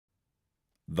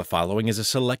The following is a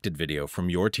selected video from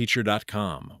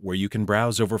yourteacher.com, where you can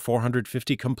browse over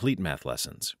 450 complete math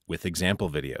lessons with example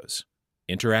videos,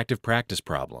 interactive practice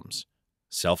problems,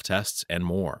 self-tests, and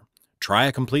more. Try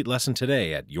a complete lesson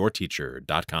today at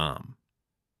yourteacher.com.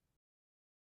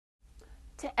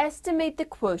 To estimate the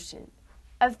quotient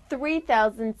of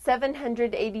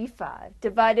 3,785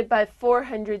 divided by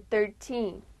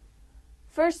 413,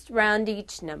 first round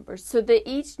each number so that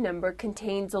each number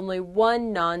contains only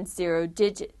one non-zero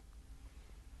digit.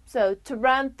 So, to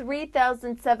round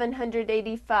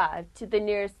 3,785 to the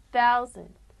nearest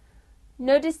thousand,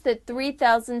 notice that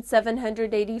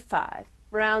 3,785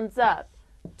 rounds up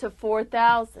to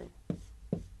 4,000.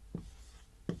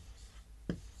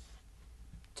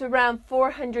 To round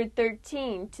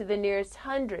 413 to the nearest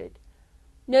hundred,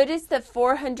 notice that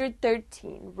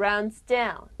 413 rounds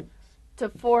down to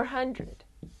 400.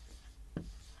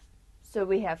 So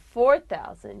we have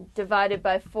 4,000 divided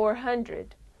by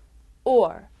 400,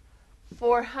 or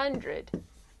 400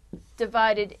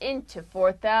 divided into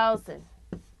 4,000.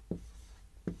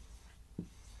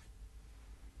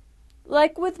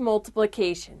 Like with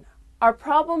multiplication, our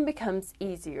problem becomes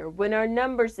easier when our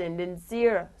numbers end in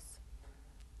zeros.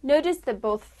 Notice that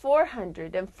both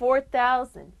 400 and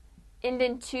 4,000 end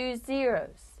in two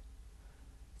zeros.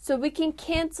 So we can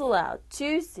cancel out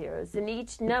two zeros in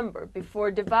each number before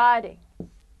dividing.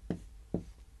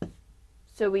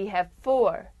 So we have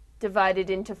 4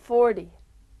 divided into 40.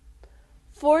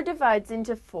 4 divides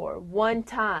into 4 one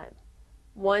time.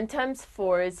 1 times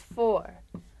 4 is 4.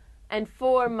 And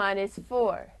 4 minus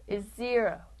 4 is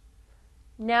 0.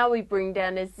 Now we bring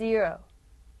down a 0.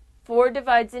 4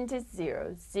 divides into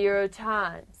 0 0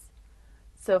 times.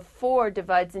 So 4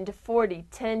 divides into 40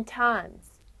 10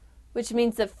 times, which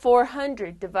means that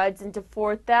 400 divides into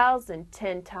 4,000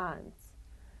 10 times.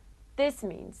 This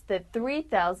means that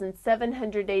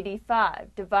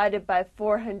 3,785 divided by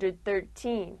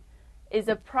 413 is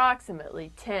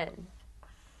approximately 10.